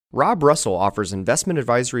Rob Russell offers investment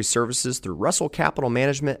advisory services through Russell Capital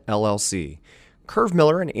Management, LLC. Curve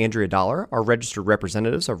Miller and Andrea Dollar are registered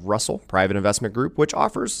representatives of Russell Private Investment Group, which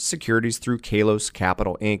offers securities through Kalos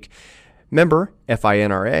Capital, Inc., member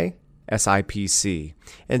FINRA, SIPC.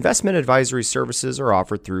 Investment advisory services are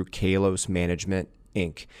offered through Kalos Management,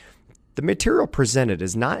 Inc. The material presented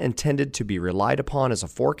is not intended to be relied upon as a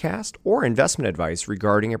forecast or investment advice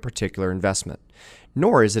regarding a particular investment,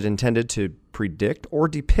 nor is it intended to predict or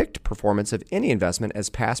depict performance of any investment, as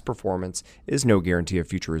past performance is no guarantee of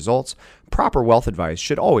future results. Proper wealth advice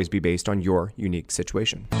should always be based on your unique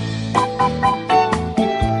situation.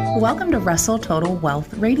 Welcome to Russell Total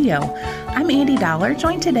Wealth Radio. I'm Andy Dollar,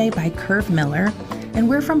 joined today by Curve Miller, and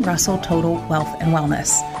we're from Russell Total Wealth and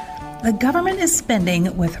Wellness. The government is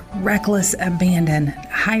spending with reckless abandon.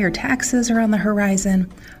 Higher taxes are on the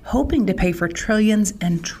horizon, hoping to pay for trillions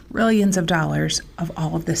and trillions of dollars of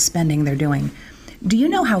all of this spending they're doing. Do you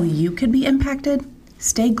know how you could be impacted?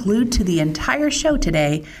 Stay glued to the entire show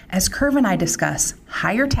today as Curve and I discuss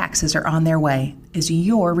higher taxes are on their way. Is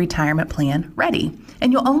your retirement plan ready?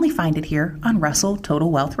 And you'll only find it here on Russell Total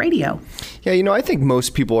Wealth Radio. Yeah, I think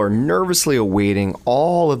most people are nervously awaiting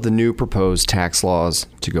all of the new proposed tax laws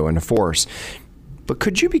to go into force. But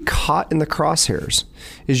could you be caught in the crosshairs?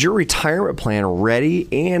 Is your retirement plan ready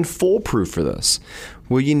and foolproof for this?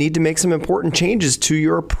 Will you need to make some important changes to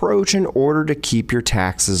your approach in order to keep your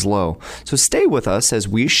taxes low? So stay with us as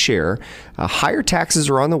we share higher taxes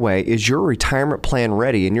are on the way. Is your retirement plan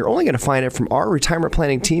ready? And you're only going to find it from our retirement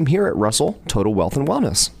planning team here at Russell Total Wealth and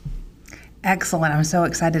Wellness. Excellent. I'm so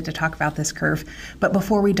excited to talk about this, Curve. But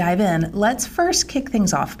before we dive in, let's first kick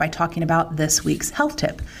things off by talking about this week's health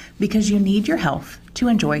tip, because you need your health to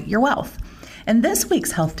enjoy your wealth. And this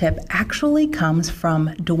week's health tip actually comes from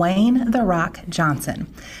Dwayne "The Rock"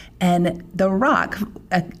 Johnson. And The Rock,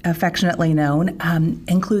 affectionately known,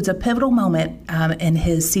 includes a pivotal moment in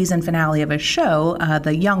his season finale of his show,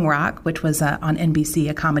 The Young Rock, which was on NBC,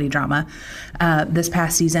 a comedy drama this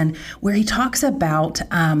past season, where he talks about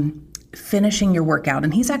finishing your workout.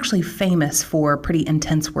 And he's actually famous for pretty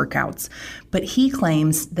intense workouts. But he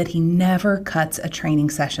claims that he never cuts a training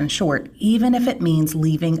session short, even if it means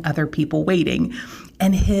leaving other people waiting.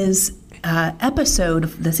 And his episode,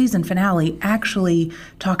 the season finale, actually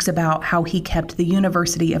talks about how he kept the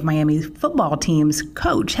University of Miami football team's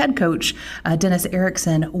head coach, Dennis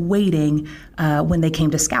Erickson, waiting when they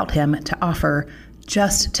came to scout him to offer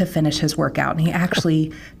just to finish his workout. And he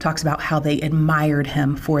actually talks about how they admired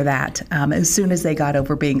him for that as soon as they got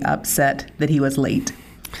over being upset that he was late.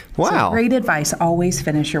 Wow. So great advice. Always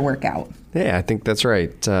finish your workout. Yeah, I think that's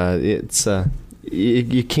right.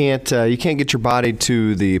 You can't get your body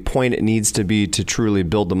to the point it needs to be to truly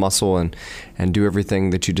build the muscle and do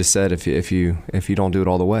everything that you just said if you don't do it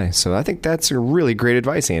all the way. So I think that's a really great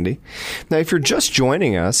advice, Andy. Now, if you're just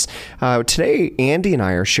joining us, today Andy and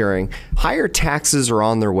I are sharing higher taxes are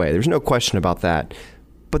on their way. There's no question about that.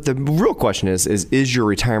 But the real question is your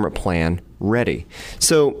retirement plan ready?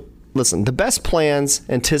 So listen, the best plans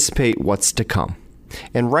anticipate what's to come.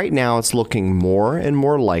 And right now, it's looking more and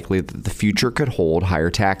more likely that the future could hold higher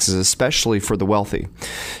taxes, especially for the wealthy.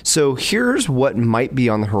 So here's what might be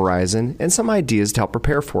on the horizon and some ideas to help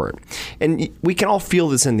prepare for it. And we can all feel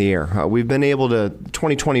this in the air. We've been able to,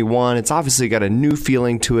 2021, it's obviously got a new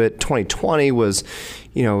feeling to it. 2020 was,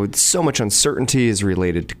 so much uncertainty is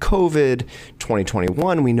related to COVID.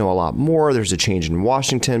 2021, we know a lot more. There's a change in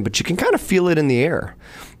Washington, but you can kind of feel it in the air.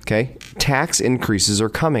 Okay, tax increases are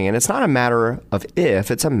coming, and it's not a matter of if,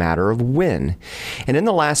 it's a matter of when. And in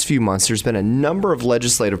the last few months, there's been a number of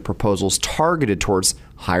legislative proposals targeted towards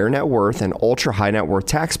higher net worth and ultra high net worth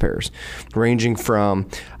taxpayers, ranging from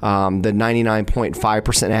the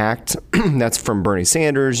 99.5% Act, that's from Bernie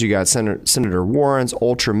Sanders. You got Senator Warren's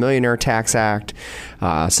Ultra Millionaire Tax Act,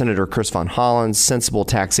 Senator Chris Von Hollen's Sensible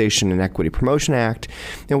Taxation and Equity Promotion Act.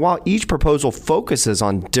 And while each proposal focuses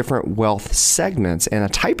on different wealth segments and a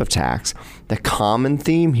type of tax, the common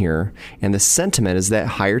theme here and the sentiment is that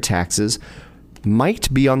higher taxes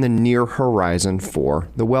might be on the near horizon for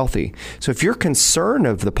the wealthy. So if you're concerned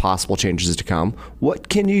of the possible changes to come, what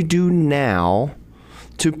can you do now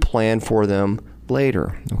to plan for them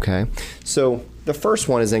later? Okay. So the first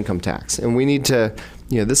one is income tax. And we need to,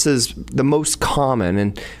 this is the most common,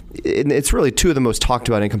 and it's really two of the most talked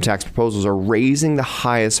about income tax proposals are raising the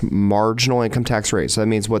highest marginal income tax rate. So that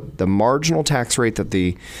means what the marginal tax rate that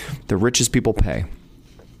the richest people pay.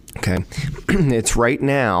 Okay. It's right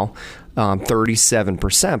now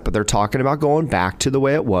 37%, but they're talking about going back to the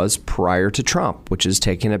way it was prior to Trump, which is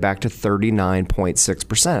taking it back to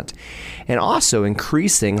 39.6%, and also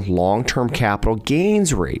increasing long-term capital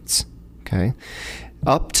gains rates. Okay.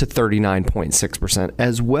 up to 39.6%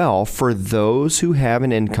 as well for those who have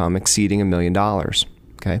an income exceeding $1 million.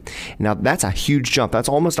 Okay. Now that's a huge jump. That's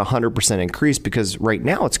almost 100% increase because right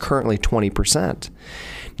now it's currently 20%.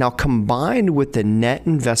 Now combined with the net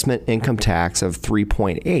investment income tax of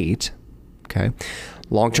 3.8, okay,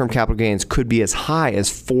 long-term capital gains could be as high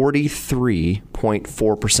as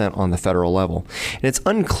 43.4% on the federal level. And it's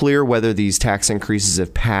unclear whether these tax increases,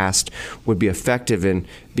 if passed, would be effective in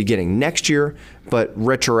beginning next year, but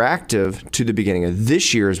retroactive to the beginning of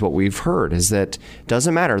this year is what we've heard, is that it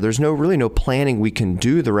doesn't matter. There's really no planning we can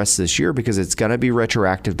do the rest of this year because it's going to be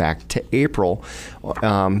retroactive back to April, but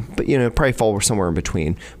probably fall somewhere in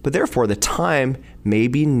between. But therefore, the time may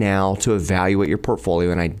be now to evaluate your portfolio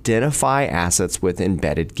and identify assets with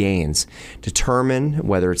embedded gains. Determine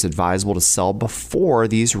whether it's advisable to sell before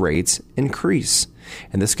these rates increase.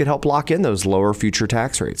 And this could help lock in those lower future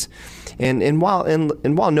tax rates. And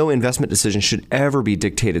while no investment decision should ever be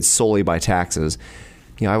dictated solely by taxes,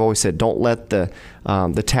 I've always said don't let the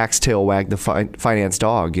tax tail wag the finance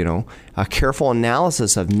dog. A careful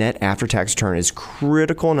analysis of net after-tax return is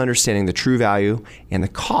critical in understanding the true value and the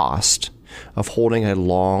cost of holding a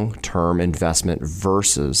long-term investment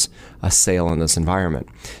versus a sale in this environment.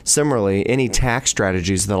 Similarly, any tax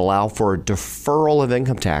strategies that allow for a deferral of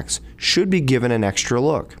income tax should be given an extra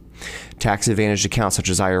look. Tax-advantaged accounts such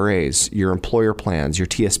as IRAs, your employer plans, your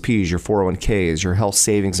TSPs, your 401ks, your health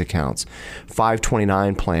savings accounts,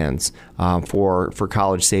 529 plans for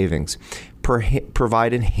college savings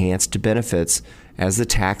provide enhanced benefits as the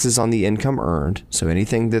taxes on the income earned, so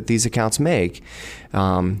anything that these accounts make,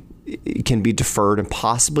 it can be deferred and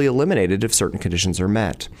possibly eliminated if certain conditions are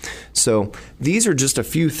met. So these are just a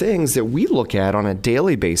few things that we look at on a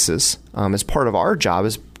daily basis as part of our job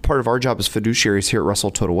as fiduciaries here at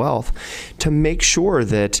Russell Total Wealth to make sure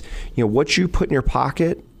that what you put in your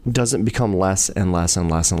pocket doesn't become less and less and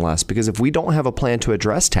less and less. Because if we don't have a plan to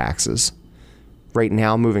address taxes right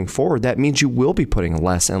now moving forward, that means you will be putting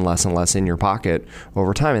less and less and less in your pocket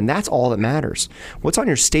over time. And that's all that matters. What's on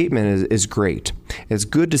your statement is great. It's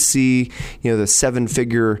good to see, the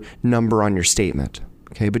 7-figure number on your statement.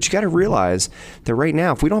 Okay, but you got to realize that right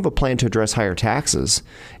now, if we don't have a plan to address higher taxes,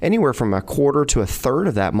 anywhere from a quarter to a third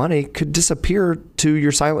of that money could disappear to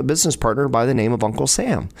your silent business partner by the name of Uncle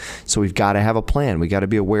Sam. So we've got to have a plan. We got to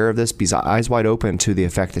be aware of this, be eyes wide open to the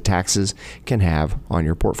effect that taxes can have on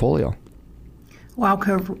your portfolio. Wow,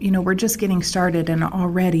 we're just getting started and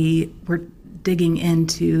already we're digging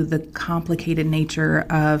into the complicated nature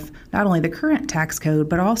of not only the current tax code,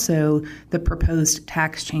 but also the proposed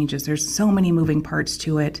tax changes. There's so many moving parts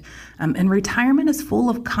to it. And retirement is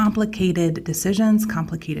full of complicated decisions,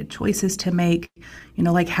 complicated choices to make,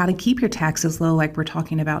 like how to keep your taxes low, like we're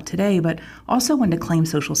talking about today, but also when to claim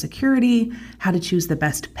Social Security, how to choose the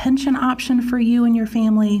best pension option for you and your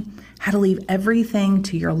family, how to leave everything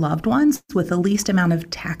to your loved ones with the least amount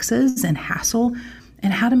of taxes and hassle,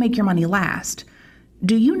 and how to make your money last.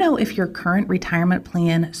 Do you know if your current retirement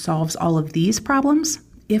plan solves all of these problems?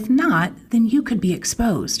 If not, then you could be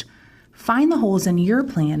exposed. Find the holes in your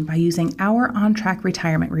plan by using our on-track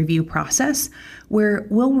retirement review process, where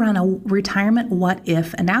we'll run a retirement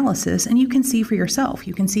what-if analysis, and you can see for yourself.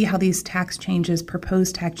 You can see how these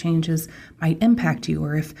proposed tax changes might impact you,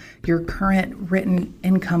 or if your current written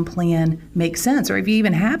income plan makes sense, or if you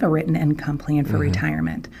even have a written income plan for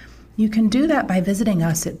retirement. You can do that by visiting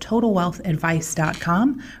us at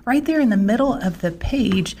TotalWealthAdvice.com. Right there in the middle of the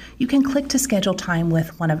page, you can click to schedule time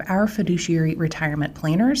with one of our fiduciary retirement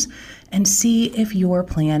planners and see if your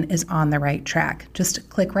plan is on the right track. Just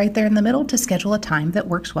click right there in the middle to schedule a time that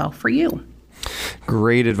works well for you.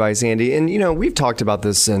 Great advice, Andy. And, we've talked about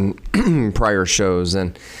this in prior shows,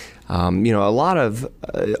 and a lot of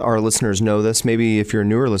our listeners know this. Maybe if you're a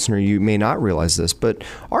newer listener, you may not realize this, but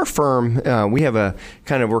our firm, we have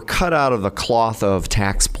we're cut out of the cloth of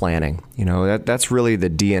tax planning. That's really the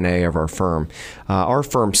DNA of our firm. Our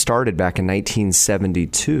firm started back in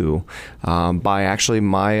 1972 by actually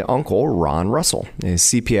my uncle, Ron Russell, a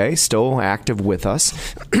CPA, still active with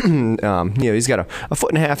us. He's got a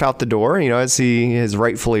foot and a half out the door, as he has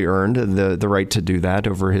rightfully earned the right to do that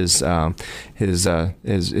over his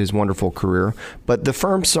wonderful career. But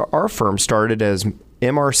our firm started as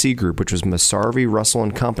MRC Group, which was Masarvi, Russell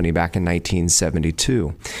 & Company, back in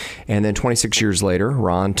 1972. And then 26 years later,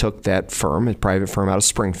 Ron took that firm, a private firm out of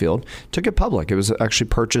Springfield, took it public. It was actually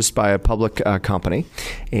purchased by a public company.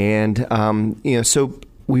 And, so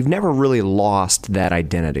we've never really lost that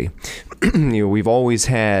identity. We've always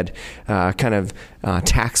had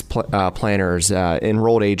tax planners,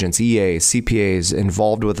 enrolled agents, EAs, CPAs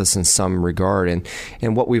involved with us in some regard.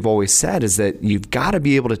 And what we've always said is that you've got to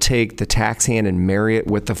be able to take the tax hand and marry it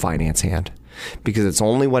with the finance hand, because it's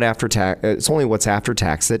only what's after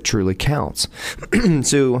tax that truly counts.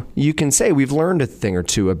 So you can say we've learned a thing or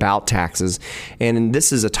two about taxes, and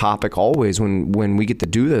this is a topic always when we get to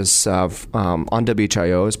do this on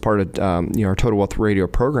WHIO as part of our Total Wealth Radio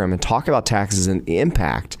program and talk about taxes and the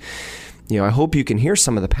impact. I hope you can hear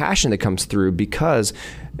some of the passion that comes through, because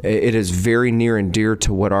it is very near and dear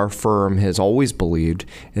to what our firm has always believed,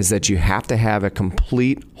 is that you have to have a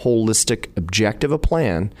complete, holistic, objective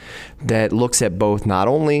plan that looks at both not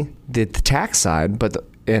only the tax side,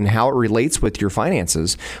 and how it relates with your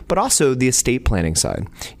finances, but also the estate planning side.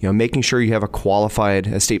 Making sure you have a qualified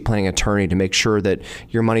estate planning attorney to make sure that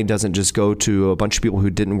your money doesn't just go to a bunch of people who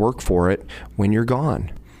didn't work for it when you're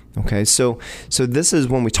gone. Okay, so this is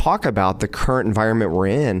when we talk about the current environment we're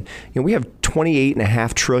in. We have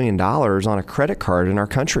 $28.5 trillion on a credit card in our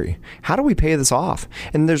country. How do we pay this off?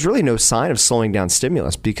 And there's really no sign of slowing down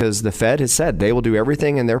stimulus, because the Fed has said they will do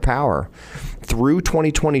everything in their power through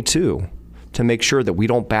 2022 to make sure that we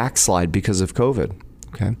don't backslide because of COVID.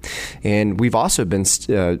 Okay, and we've also been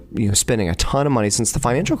spending a ton of money since the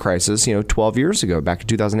financial crisis, 12 years ago, back in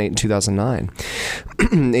 2008 and 2009.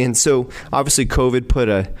 And so obviously COVID put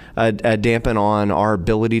a dampen on our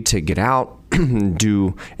ability to get out,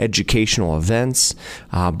 do educational events.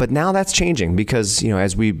 But now that's changing, because,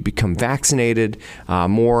 as we become vaccinated,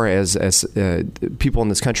 more as people in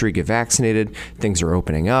this country get vaccinated, things are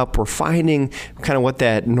opening up. We're finding kind of what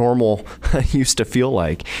that normal used to feel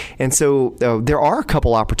like. And so there are a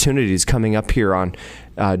couple opportunities coming up here on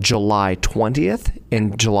July 20th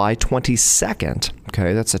and July 22nd.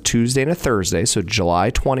 Okay, that's a Tuesday and a Thursday. So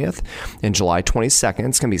July 20th and July 22nd.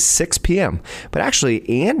 It's going to be 6 p.m. But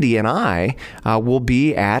actually, Andy and I will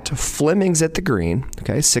be at Fleming's at the Green,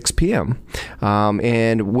 6 p.m.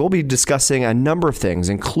 And we'll be discussing a number of things,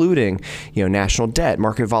 including, national debt,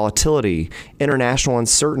 market volatility, international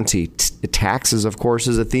uncertainty. Taxes, of course,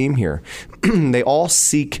 is a theme here. They all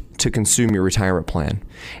seek to consume your retirement plan.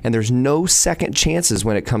 And there's no second chances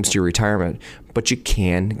when it comes to your retirement, but you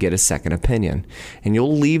can get a second opinion. And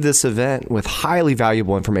you'll leave this event with highly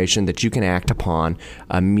valuable information that you can act upon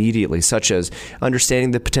immediately, such as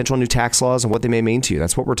understanding the potential new tax laws and what they may mean to you.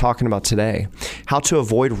 That's what we're talking about today. How to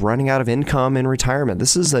avoid running out of income in retirement.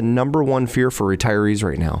 This is the number one fear for retirees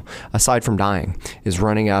right now, aside from dying, is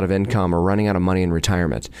running out of income or running out of money in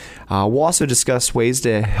retirement. We'll also discuss ways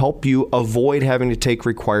to help you avoid having to take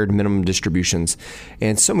required minimum distributions,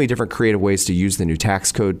 and so many different creative ways to use the new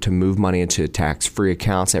tax code to move money into tax-free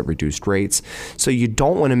accounts at reduced rates. So you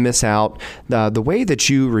don't want to miss out. The way that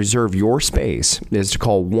you reserve your space is to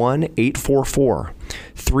call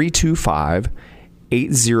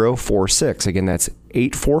 1-844-325-8046. Again, that's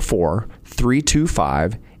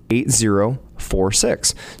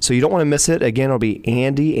 844-325-8046. So you don't want to miss it. Again, it'll be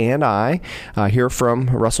Andy and I here from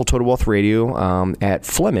Russell Total Wealth Radio at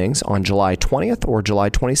Fleming's on July 20th or July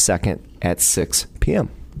 22nd at 6 p.m.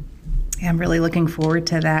 I'm really looking forward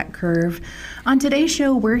to that, Curve. On today's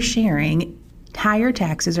show, we're sharing higher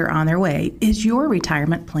taxes are on their way. Is your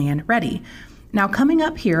retirement plan ready? Now, coming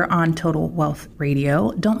up here on Total Wealth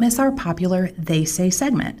Radio, don't miss our popular They Say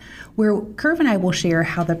segment, where Curve and I will share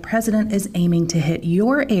how the president is aiming to hit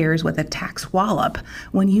your heirs with a tax wallop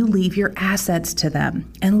when you leave your assets to them.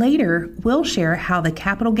 And later, we'll share how the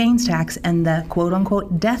capital gains tax and the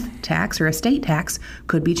quote-unquote death tax or estate tax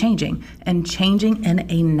could be changing, and changing in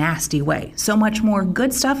a nasty way. So much more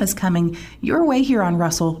good stuff is coming your way here on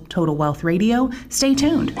Russell Total Wealth Radio. Stay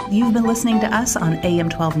tuned. You've been listening to us on AM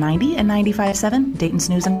 1290 and 95.7 Dayton's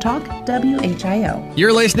News and Talk, WHIO.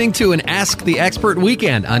 You're listening to an Ask the Expert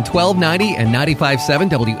weekend on 1290 and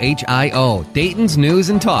 95.7 WHIO, Dayton's News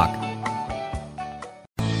and Talk.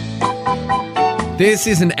 This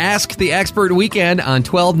is an Ask the Expert weekend on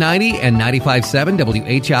 1290 and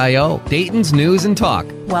 95.7 WHIO, Dayton's News and Talk.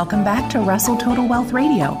 Welcome back to Russell Total Wealth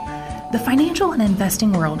Radio. The financial and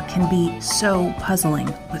investing world can be so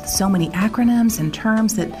puzzling, with so many acronyms and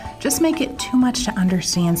terms that just make it too much to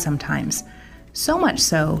understand sometimes. So much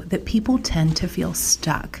so that people tend to feel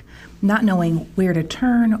stuck, not knowing where to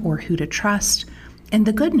turn or who to trust. And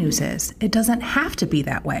the good news is, it doesn't have to be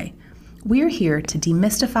that way. We're here to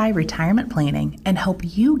demystify retirement planning and help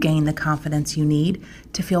you gain the confidence you need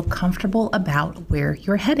to feel comfortable about where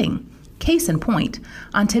you're heading. Case in point,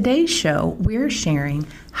 on today's show, we're sharing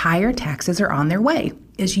higher taxes are on their way.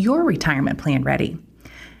 Is your retirement plan ready?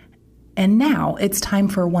 And now it's time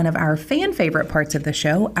for one of our fan favorite parts of the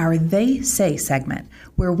show, our They Say segment,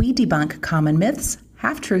 where we debunk common myths,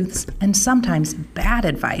 half-truths, and sometimes bad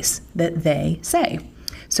advice that they say.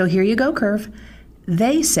 So here you go, Curve.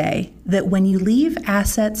 They say that when you leave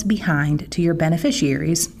assets behind to your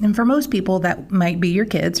beneficiaries, and for most people that might be your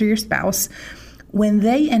kids or your spouse, when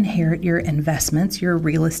they inherit your investments, your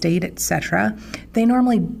real estate, etc., they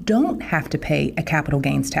normally don't have to pay a capital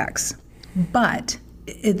gains tax. But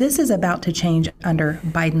this is about to change under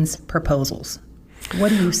Biden's proposals. What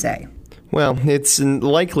do you say? Well, it's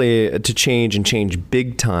likely to change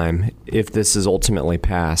big time if this is ultimately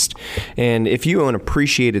passed. And if you own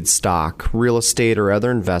appreciated stock, real estate, or other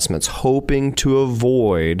investments hoping to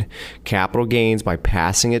avoid capital gains by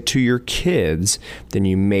passing it to your kids, then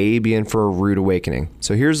you may be in for a rude awakening.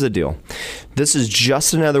 So here's the deal. This is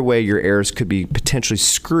just another way your heirs could be potentially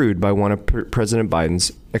screwed by one of President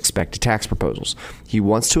Biden's expected tax proposals. He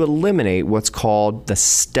wants to eliminate what's called the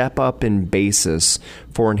step-up in basis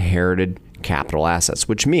for inherited capital assets,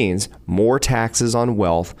 which means more taxes on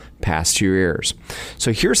wealth passed to your heirs.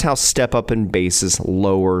 So here's how step-up in basis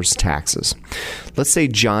lowers taxes. Let's say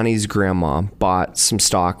Johnny's grandma bought some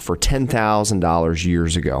stock for $10,000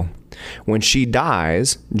 years ago. When she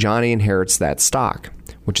dies, Johnny inherits that stock,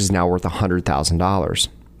 which is now worth $100,000.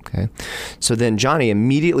 Okay. So then Johnny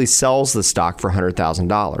immediately sells the stock for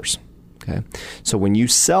 $100,000. Okay. So when you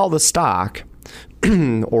sell the stock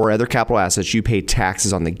or other capital assets, you pay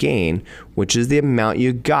taxes on the gain, which is the amount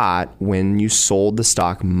you got when you sold the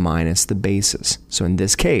stock minus the basis. So in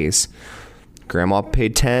this case, grandma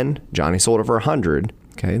paid 10, Johnny sold it for 100.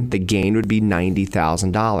 Okay. The gain would be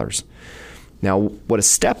 $90,000. Now, what a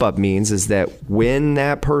step up means is that when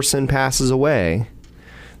that person passes away,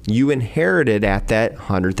 you inherited at that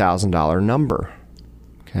 $100,000 number,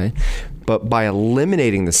 okay? But by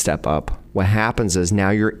eliminating the step up, what happens is now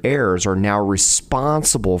your heirs are now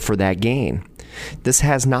responsible for that gain. This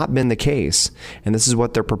has not been the case, and this is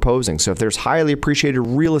what they're proposing. So if there's highly appreciated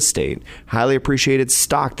real estate, highly appreciated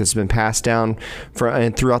stock that's been passed down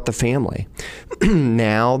throughout the family,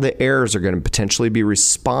 now the heirs are going to potentially be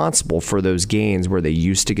responsible for those gains where they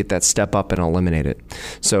used to get that step up and eliminate it.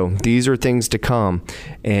 So these are things to come,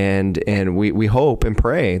 and we hope and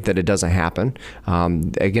pray that it doesn't happen.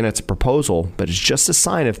 Again, it's a proposal, but it's just a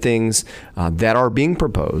sign of things that are being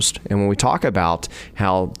proposed. And when we talk about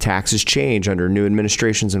how taxes change under new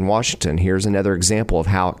administrations in Washington, here's another example of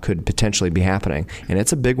how it could potentially be happening, and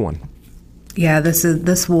it's a big one. Yeah,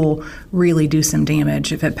 this will really do some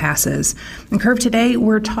damage if it passes. And Curve, today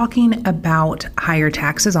we're talking about higher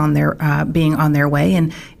taxes on their being on their way,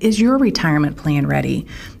 and is your retirement plan ready?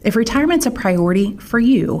 If retirement's a priority for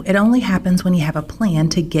you, it only happens when you have a plan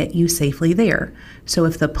to get you safely there. So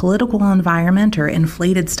if the political environment or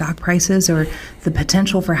inflated stock prices or the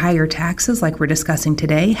potential for higher taxes like we're discussing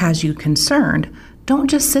today has you concerned, don't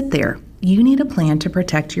just sit there. You need a plan to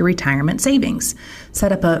protect your retirement savings.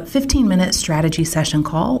 Set up a 15-minute strategy session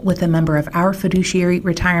call with a member of our fiduciary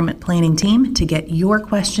retirement planning team to get your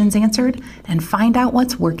questions answered and find out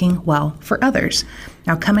what's working well for others.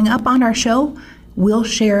 Now, coming up on our show, we'll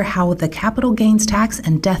share how the capital gains tax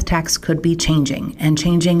and death tax could be changing, and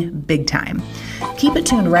changing big time. Keep it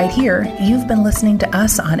tuned right here. You've been listening to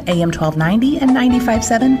us on AM 1290 and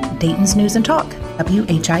 95.7 Dayton's News and Talk,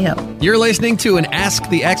 WHIO. You're listening to an Ask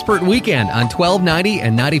the Expert weekend on 1290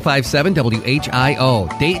 and 95.7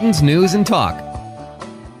 WHIO, Dayton's News and Talk.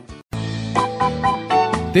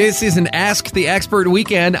 This is an Ask the Expert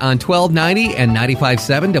weekend on 1290 and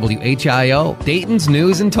 95.7 WHIO, Dayton's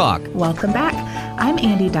News and Talk. Welcome back. I'm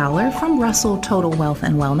Andy Dollar from Russell Total Wealth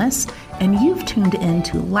and Wellness, and you've tuned in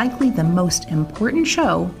to likely the most important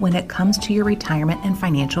show when it comes to your retirement and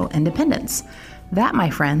financial independence. That, my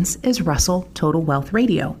friends, is Russell Total Wealth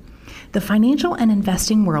Radio. The financial and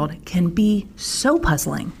investing world can be so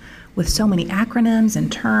puzzling. With so many acronyms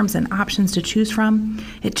and terms and options to choose from,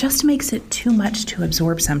 it just makes it too much to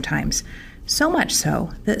absorb sometimes. So much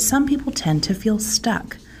so that some people tend to feel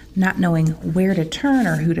stuck, not knowing where to turn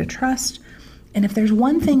or who to trust. And if there's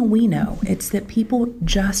one thing we know, it's that people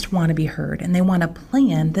just want to be heard and they want a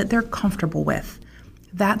plan that they're comfortable with.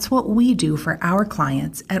 That's what we do for our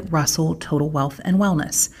clients at Russell Total Wealth and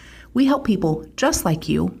Wellness. We help people just like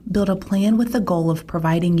you build a plan with the goal of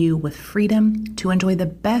providing you with freedom to enjoy the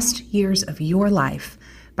best years of your life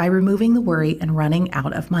by removing the worry and running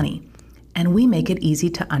out of money. And we make it easy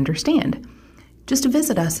to understand. Just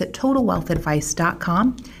visit us at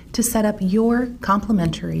TotalWealthAdvice.com to set up your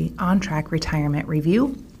complimentary on-track retirement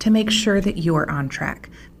review to make sure that you're on track.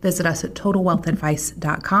 Visit us at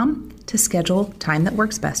TotalWealthAdvice.com to schedule time that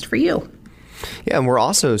works best for you. Yeah, and we're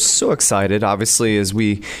also so excited, obviously, as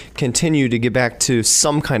we continue to get back to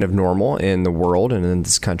some kind of normal in the world and in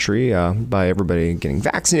this country by everybody getting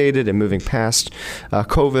vaccinated and moving past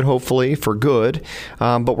COVID, hopefully, for good.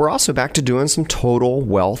 But we're also back to doing some Total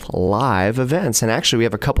Wealth live events. And actually, we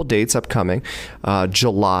have a couple dates upcoming,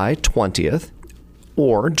 July 20th.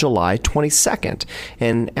 Or July 22nd.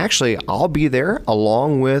 And actually, I'll be there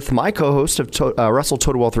along with my co-host of Russell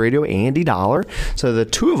Total Wealth Radio, Andy Dollar. So the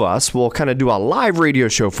two of us will kind of do a live radio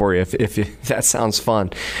show for you if that sounds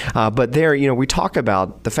fun. But there, we talk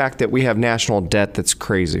about the fact that we have national debt that's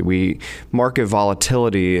crazy. Market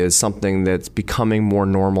volatility is something that's becoming more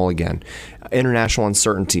normal again. International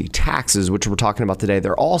uncertainty, taxes, which we're talking about today,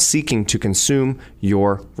 they're all seeking to consume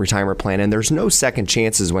your retirement plan. And there's no second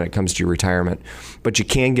chances when it comes to your retirement, but you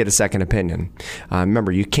can get a second opinion.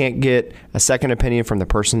 Remember, you can't get a second opinion from the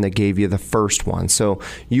person that gave you the first one. So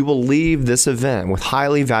you will leave this event with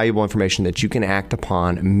highly valuable information that you can act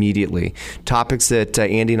upon immediately. Topics that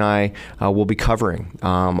Andy and I will be covering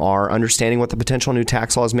are understanding what the potential new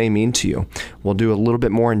tax laws may mean to you. We'll do a little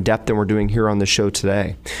bit more in depth than we're doing here on the show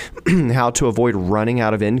today. How to avoid running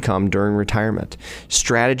out of income during retirement.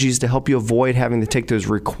 Strategies to help you avoid having to take those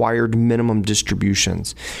required minimum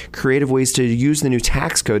distributions. Creative ways to use the new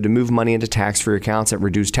tax code to move money into tax-free accounts at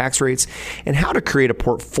reduced tax rates. And how to create a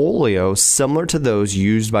portfolio similar to those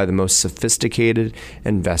used by the most sophisticated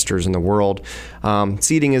investors in the world.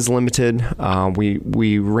 Seating is limited.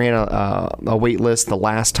 We ran a wait list the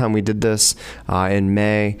last time we did this in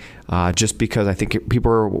May. Just because I think people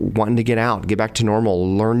are wanting to get out, get back to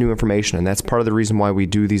normal, learn new information. And that's part of the reason why we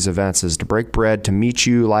do these events, is to break bread, to meet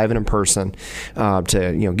you live and in person,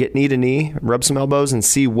 to get knee to knee, rub some elbows, and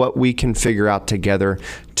see what we can figure out together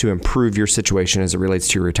to improve your situation as it relates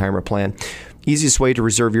to your retirement plan. Easiest way to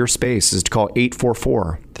reserve your space is to call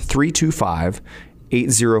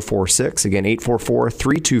 844-325-8046. Again,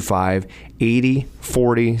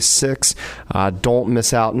 844-325-8046. Don't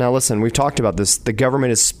miss out. Now, listen, we've talked about this. The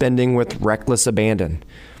government is spending with reckless abandon.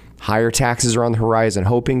 Higher taxes are on the horizon,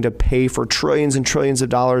 hoping to pay for trillions and trillions of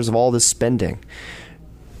dollars of all this spending.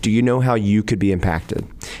 Do you know how you could be impacted?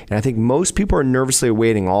 And I think most people are nervously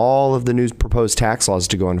awaiting all of the new proposed tax laws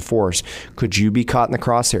to go into force. Could you be caught in the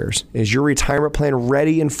crosshairs? Is your retirement plan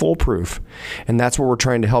ready and foolproof? And that's what we're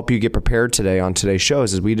trying to help you get prepared today on today's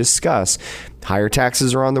shows as we discuss higher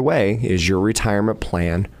taxes are on the way. Is your retirement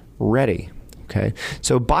plan ready? Okay.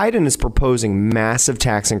 So Biden is proposing massive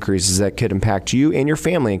tax increases that could impact you and your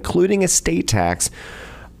family, including estate tax,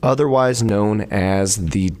 otherwise known as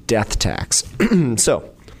the death tax. So,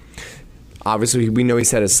 obviously, we know he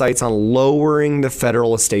set his sights on lowering the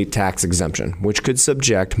federal estate tax exemption, which could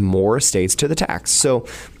subject more estates to the tax. So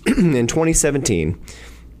in 2017,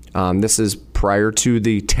 this is prior to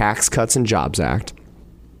the Tax Cuts and Jobs Act,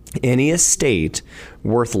 any estate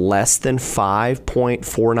worth less than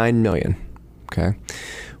 $5.49 million,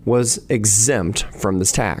 was exempt from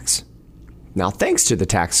this tax. Now, thanks to the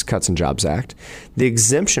Tax Cuts and Jobs Act, the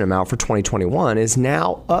exemption amount for 2021 is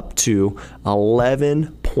now up to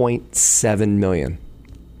 $11.7 million.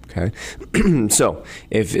 Okay, so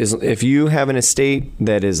if you have an estate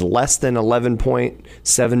that is less than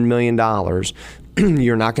 $11.7 million,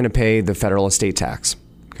 you're not going to pay the federal estate tax,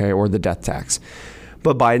 or the death tax.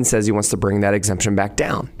 But Biden says he wants to bring that exemption back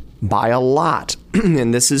down by a lot.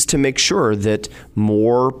 And this is to make sure that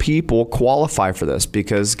more people qualify for this,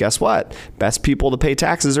 because guess what? Best people to pay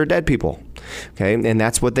taxes are dead people. And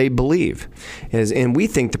that's what they believe. And we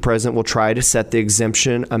think the president will try to set the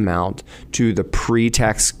exemption amount to the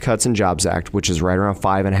pre-Tax Cuts and Jobs Act, which is right around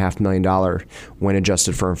 $5.5 million when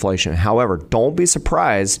adjusted for inflation. However, don't be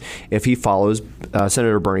surprised if he follows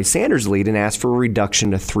Senator Bernie Sanders' lead and asks for a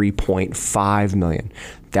reduction to $3.5 million.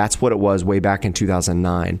 That's what it was way back in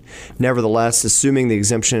 2009. Nevertheless, assuming the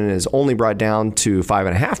exemption is only brought down to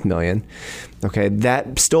 $5.5 million,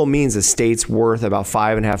 that still means a state's worth about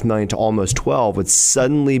 $5.5 million to almost 12 would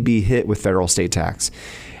suddenly be hit with federal estate tax.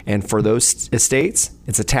 And for those estates,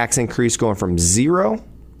 it's a tax increase going from 0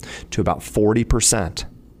 to about 40%.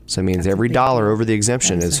 So it means every dollar over the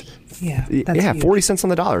exemption is 40 cents on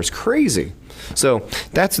the dollar. It's crazy. So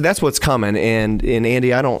that's what's coming. And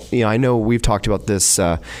Andy, I know we've talked about this,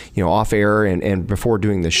 off air and before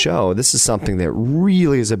doing the show. This is something that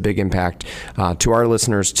really is a big impact to our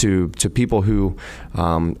listeners, to people who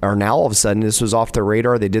are now all of a sudden, this was off their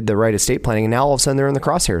radar. They did the right estate planning, and now all of a sudden they're in the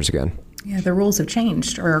crosshairs again. Yeah, the rules have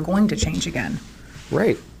changed or are going to change again.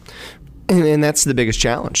 Right. And that's the biggest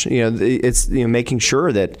challenge. It's making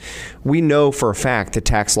sure that we know for a fact that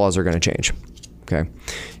tax laws are going to change.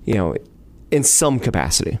 In some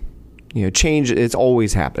capacity. Change is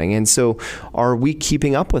always happening. And so are we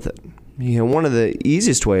keeping up with it? One of the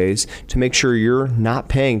easiest ways to make sure you're not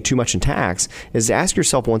paying too much in tax is to ask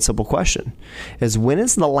yourself one simple question: when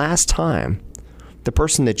is the last time the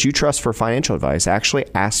person that you trust for financial advice actually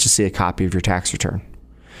asked to see a copy of your tax return?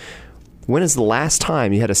 When is the last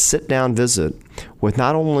time you had a sit-down visit with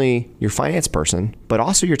not only your finance person, but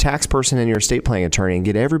also your tax person and your estate planning attorney, and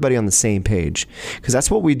get everybody on the same page? Because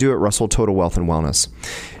that's what we do at Russell Total Wealth and Wellness,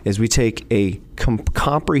 is we take a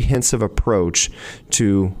comprehensive approach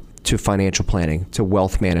to financial planning, to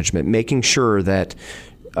wealth management, making sure that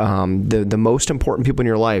the most important people in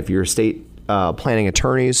your life, your estate planning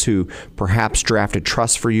attorneys who perhaps drafted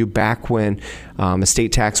trusts for you back when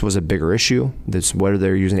estate tax was a bigger issue, whether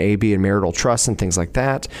they're using AB and marital trusts and things like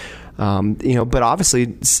that. But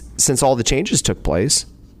obviously, since all the changes took place,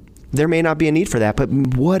 there may not be a need for that. But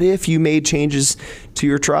what if you made changes to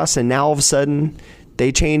your trust and now all of a sudden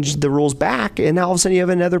they changed the rules back, and now all of a sudden you have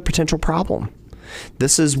another potential problem?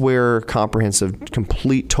 This is where comprehensive,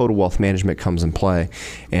 complete total wealth management comes in play.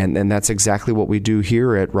 And that's exactly what we do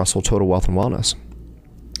here at Russell Total Wealth and Wellness.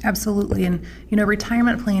 Absolutely. And,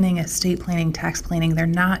 retirement planning, estate planning, tax planning, they're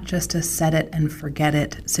not just a set it and forget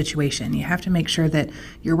it situation. You have to make sure that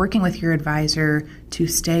you're working with your advisor to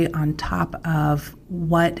stay on top of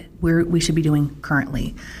what we should be doing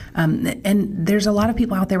currently. And there's a lot of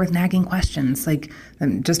people out there with nagging questions. Like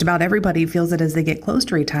just about everybody feels it as they get close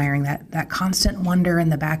to retiring, that constant wonder in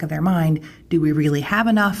the back of their mind: do we really have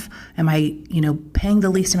enough? Am I, paying the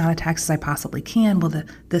least amount of taxes I possibly can? Will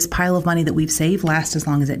this pile of money that we've saved last as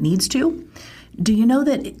long as it needs to? Do you know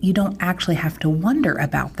that you don't actually have to wonder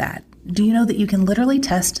about that? Do you know that you can literally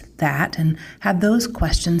test that and have those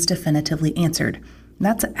questions definitively answered?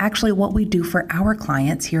 That's actually what we do for our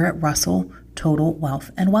clients here at Russell Total Wealth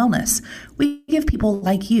and Wellness. We give people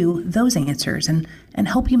like you those answers and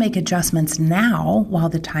help you make adjustments now while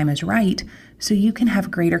the time is right, so you can have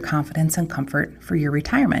greater confidence and comfort for your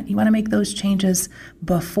retirement. You want to make those changes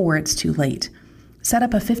before it's too late. Set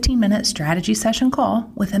up a 15-minute strategy session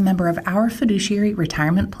call with a member of our fiduciary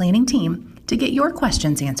retirement planning team to get your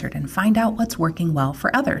questions answered and find out what's working well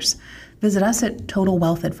for others. Visit us at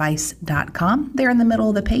totalwealthadvice.com. There in the middle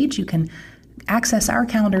of the page, you can access our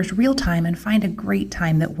calendars real time and find a great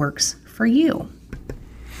time that works for you.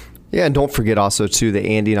 Yeah, and don't forget also, too, that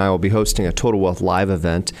Andy and I will be hosting a Total Wealth Live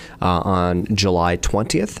event on July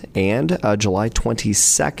 20th and July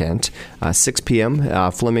 22nd, 6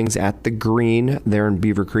 p.m. Fleming's at the Green there in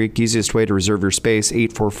Beaver Creek. Easiest way to reserve your space,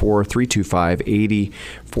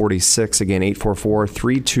 844-325-8046. Again,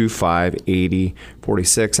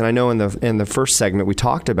 844-325-8046. And I know in the first segment we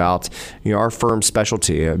talked about our firm's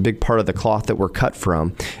specialty. A big part of the cloth that we're cut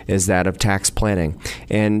from is that of tax planning.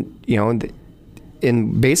 And,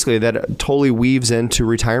 and basically that totally weaves into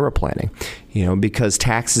retirement planning, because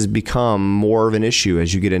taxes become more of an issue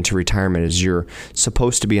as you get into retirement, as you're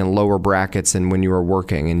supposed to be in lower brackets than when you were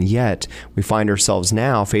working. And yet we find ourselves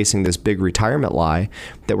now facing this big retirement lie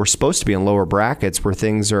that we're supposed to be in lower brackets where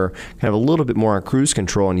things are kind of a little bit more on cruise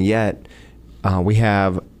control. And yet we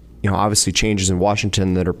have obviously changes in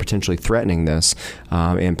Washington that are potentially threatening this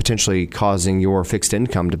and potentially causing your fixed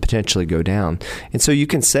income to potentially go down. And so you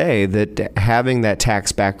can say that having that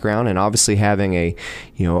tax background and obviously having a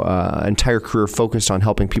entire career focused on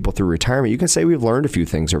helping people through retirement, you can say we've learned a few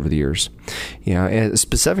things over the years, and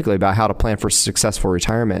specifically about how to plan for successful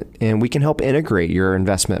retirement. And we can help integrate your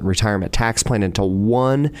investment retirement tax plan into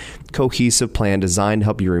one cohesive plan designed to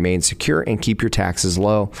help you remain secure and keep your taxes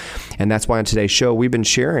low. And that's why on today's show, we've been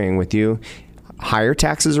sharing with you higher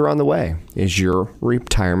taxes are on the way. Is your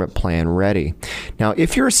retirement plan ready? Now,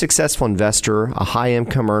 if you're a successful investor, a high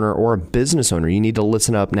income earner, or a business owner, you need to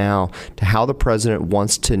listen up now to how the president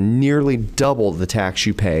wants to nearly double the tax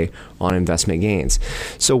you pay on investment gains.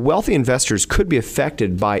 So wealthy investors could be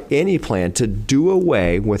affected by any plan to do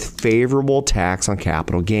away with favorable tax on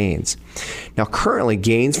capital gains. Now, currently,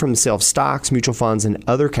 gains from the sale of stocks, mutual funds, and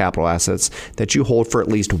other capital assets that you hold for at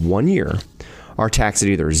least 1 year are taxed at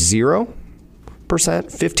either 0%,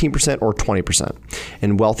 15%, or 20%.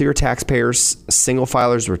 And wealthier taxpayers, single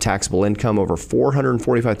filers with taxable income over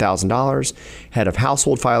 $445,000, head of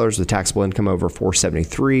household filers with taxable income over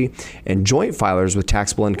 $473,000, and joint filers with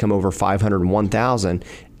taxable income over $501,000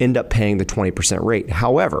 end up paying the 20% rate.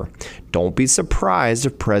 However, don't be surprised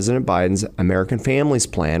if President Biden's American Families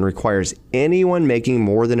Plan requires anyone making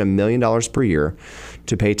more than $1 million per year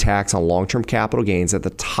to pay tax on long-term capital gains at the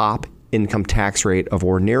top income tax rate of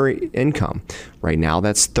ordinary income. Right now,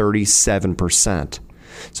 that's 37%.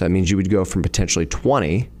 So that means you would go from potentially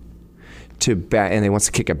 20 to and they wants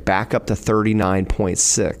to kick it back up to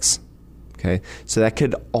 39.6. Okay, so that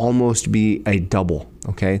could almost be a double.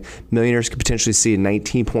 Okay, millionaires could potentially see a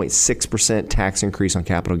 19.6% tax increase on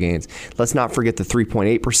capital gains. Let's not forget the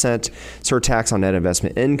 3.8% surtax on net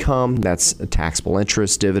investment income. That's taxable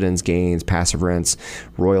interest, dividends, gains, passive rents,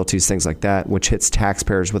 royalties, things like that, which hits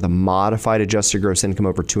taxpayers with a modified adjusted gross income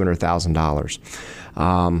over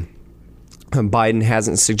 $200,000. Biden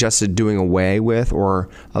hasn't suggested doing away with or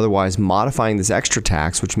otherwise modifying this extra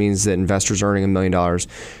tax, which means that investors earning $1 million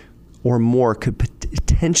or more could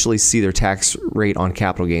potentially see their tax rate on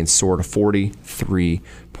capital gains soar to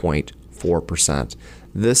 43.4%.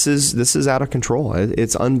 This is out of control.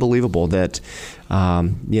 It's unbelievable that that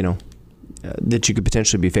you could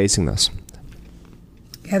potentially be facing this.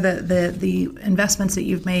 Yeah, the investments that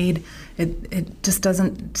you've made, it just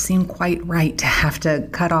doesn't seem quite right to have to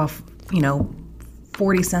cut off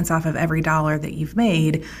 40 cents off of every dollar that you've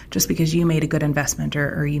made just because you made a good investment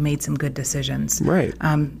or you made some good decisions. Right.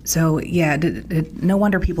 No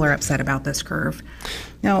wonder people are upset about this curve.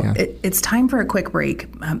 Now, it's time for a quick break,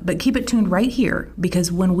 but keep it tuned right here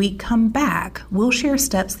because when we come back, we'll share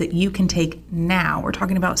steps that you can take now. We're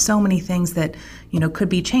talking about so many things that, could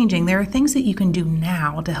be changing. There are things that you can do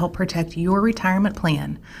now to help protect your retirement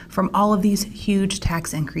plan from all of these huge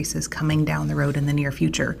tax increases coming down the road in the near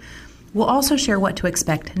future. We'll also share what to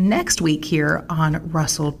expect next week here on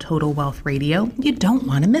Russell Total Wealth Radio. You don't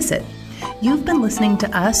want to miss it. You've been listening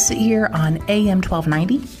to us here on AM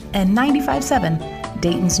 1290 and 95.7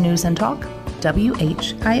 Dayton's News and Talk,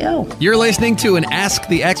 WHIO. You're listening to an Ask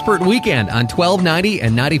the Expert weekend on 1290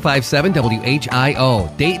 and 95.7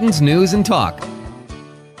 WHIO, Dayton's News and Talk.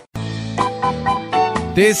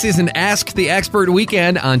 This is an Ask the Expert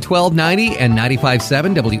weekend on 1290 and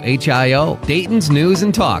 95.7 WHIO, Dayton's News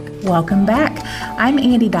and Talk. Welcome back. I'm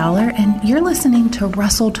Andy Dollar, and you're listening to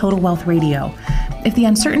Russell Total Wealth Radio. If the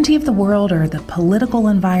uncertainty of the world or the political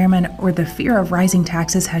environment or the fear of rising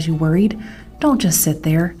taxes has you worried, don't just sit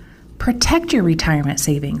there. Protect your retirement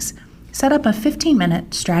savings. Set up a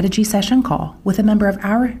 15-minute strategy session call with a member of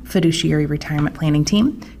our fiduciary retirement planning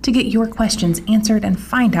team to get your questions answered and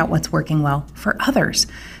find out what's working well for others.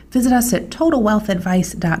 Visit us at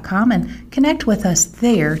totalwealthadvice.com and connect with us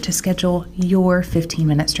there to schedule your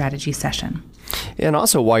 15-minute strategy session. And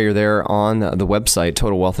also, while you're there on the website,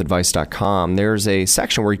 totalwealthadvice.com, there's a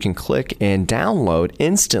section where you can click and download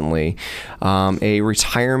instantly a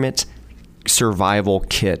retirement survival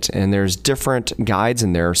kit, and there's different guides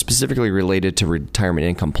in there specifically related to retirement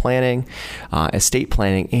income planning, estate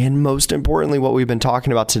planning, and most importantly what we've been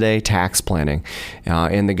talking about today, tax planning.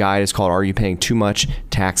 And the guide is called Are You Paying Too Much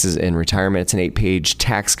Taxes in Retirement? It's an 8-page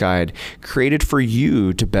tax guide created for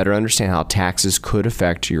you to better understand how taxes could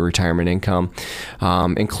affect your retirement income,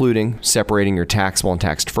 including separating your taxable and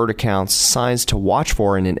tax deferred accounts, signs to watch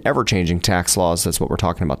for in an ever-changing tax laws, that's what we're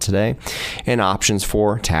talking about today, and options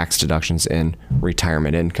for tax deductions in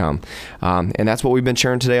retirement income. And that's what we've been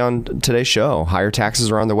sharing today on today's show. Higher taxes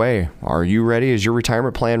are on the way. Are you ready? Is your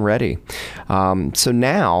retirement plan ready? So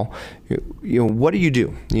now, what do you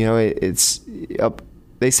do?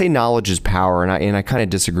 They say knowledge is power, and I kind of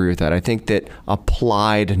disagree with that. I think that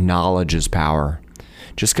applied knowledge is power.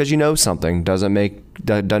 Just because you know something doesn't make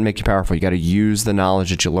you powerful. You got to use the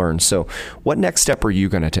knowledge that you learn. So what next step are you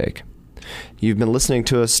going to take? You've been listening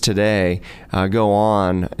to us today go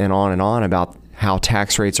on and on and on about how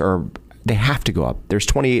tax rates they have to go up. There's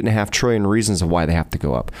 28.5 trillion reasons of why they have to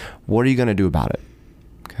go up. What are you going to do about it?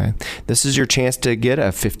 Okay. This is your chance to get a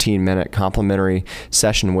 15-minute complimentary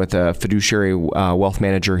session with a fiduciary wealth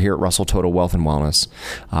manager here at Russell Total Wealth and Wellness.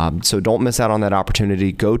 So don't miss out on that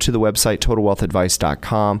opportunity. Go to the website,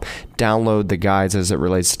 totalwealthadvice.com. Download the guides as it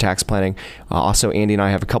relates to tax planning. Also, Andy and I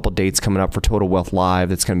have a couple dates coming up for Total Wealth Live.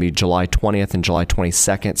 That's going to be July 20th and July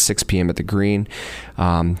 22nd, 6 p.m. at the Green.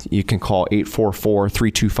 You can call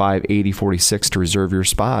 844-325-8046 to reserve your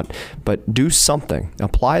spot. But do something.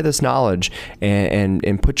 Apply this knowledge and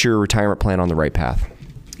put your retirement plan on the right path.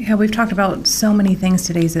 Yeah, we've talked about so many things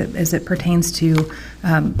today as it pertains to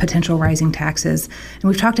potential rising taxes. And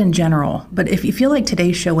we've talked in general. But if you feel like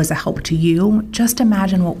today's show was a help to you, just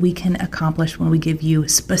imagine what we can accomplish when we give you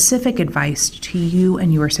specific advice to you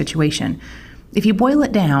and your situation. If you boil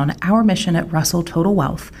it down, our mission at Russell Total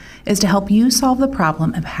Wealth is to help you solve the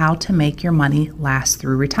problem of how to make your money last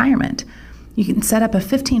through retirement. You can set up a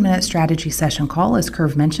 15-minute strategy session call, as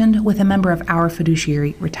Curve mentioned, with a member of our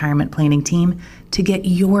fiduciary retirement planning team to get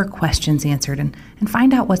your questions answered and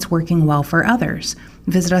find out what's working well for others.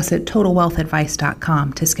 Visit us at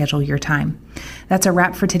totalwealthadvice.com to schedule your time. That's a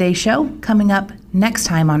wrap for today's show. Coming up next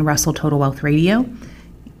time on Russell Total Wealth Radio,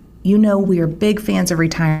 you know we are big fans of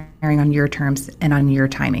retiring on your terms and on your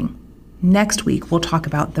timing. Next week, we'll talk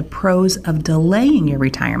about the pros of delaying your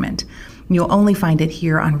retirement. You'll only find it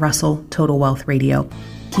here on Russell Total Wealth Radio.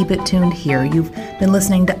 Keep it tuned here. You've been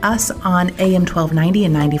listening to us on AM 1290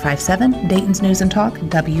 and 95.7, Dayton's News and Talk,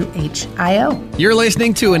 WHIO. You're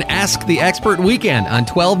listening to an Ask the Expert weekend on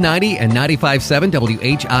 1290 and 95.7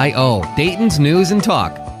 WHIO, Dayton's News and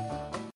Talk.